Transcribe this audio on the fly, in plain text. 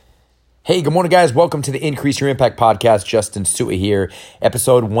Hey, good morning, guys. Welcome to the Increase Your Impact podcast. Justin Su'a here,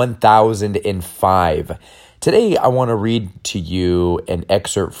 episode 1005. Today, I want to read to you an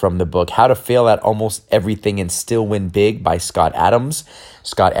excerpt from the book, How to Fail at Almost Everything and Still Win Big by Scott Adams.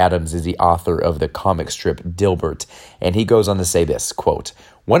 Scott Adams is the author of the comic strip Dilbert, and he goes on to say this, quote,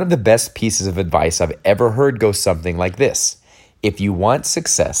 "One of the best pieces of advice I've ever heard goes something like this. If you want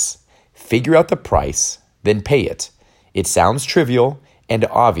success, figure out the price, then pay it. It sounds trivial and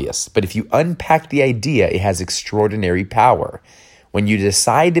obvious, but if you unpack the idea, it has extraordinary power. When you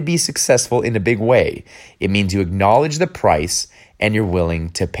decide to be successful in a big way, it means you acknowledge the price and you're willing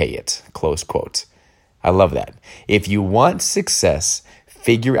to pay it." Close quote. I love that. If you want success,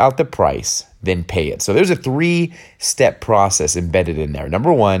 figure out the price, then pay it. So there's a 3-step process embedded in there.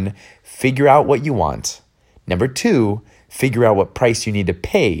 Number 1, figure out what you want. Number 2, figure out what price you need to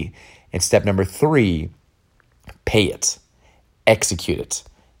pay. And step number 3, pay it. Execute it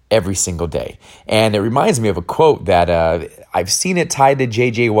every single day. And it reminds me of a quote that I've seen it tied to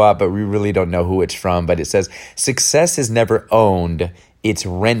J.J. Watt, but we really don't know who it's from. But it says, "Success is never owned, it's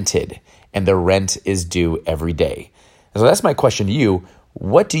rented, and the rent is due every day." So that's my question to you.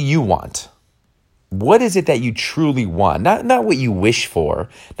 What do you want? What is it that you truly want? Not what you wish for,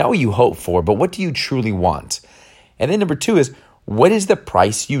 not what you hope for, but what do you truly want? And then number 2 is, what is the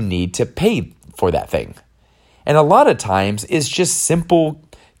price you need to pay for that thing? And a lot of times it's just simple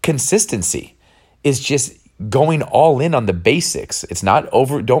consistency. It's just going all in on the basics. It's not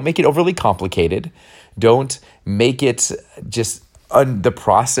don't make it overly complicated. Don't make it just the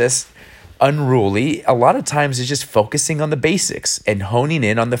process unruly. A lot of times it's just focusing on the basics and honing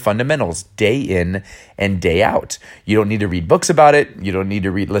in on the fundamentals day in and day out. You don't need to read books about it. You don't need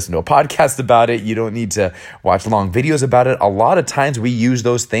to listen to a podcast about it. You don't need to watch long videos about it. A lot of times we use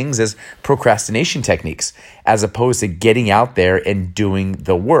those things as procrastination techniques as opposed to getting out there and doing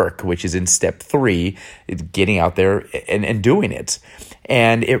the work, which is in step 3, getting out there and doing it.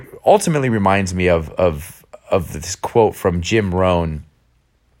 And it ultimately reminds me of this quote from Jim Rohn.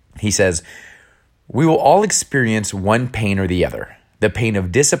 He says, "We will all experience one pain or the other, the pain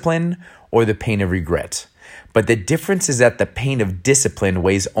of discipline or the pain of regret. But the difference is that the pain of discipline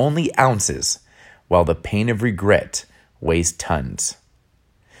weighs only ounces, while the pain of regret weighs tons."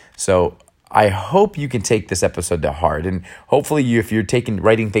 So I hope you can take this episode to heart. And hopefully if you're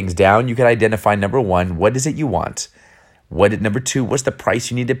writing things down, you can identify, number 1, what is it you want? Number 2, what's the price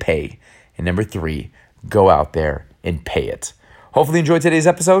you need to pay? And number 3, go out there and pay it. Hopefully you enjoyed today's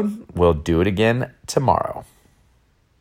episode. We'll do it again tomorrow.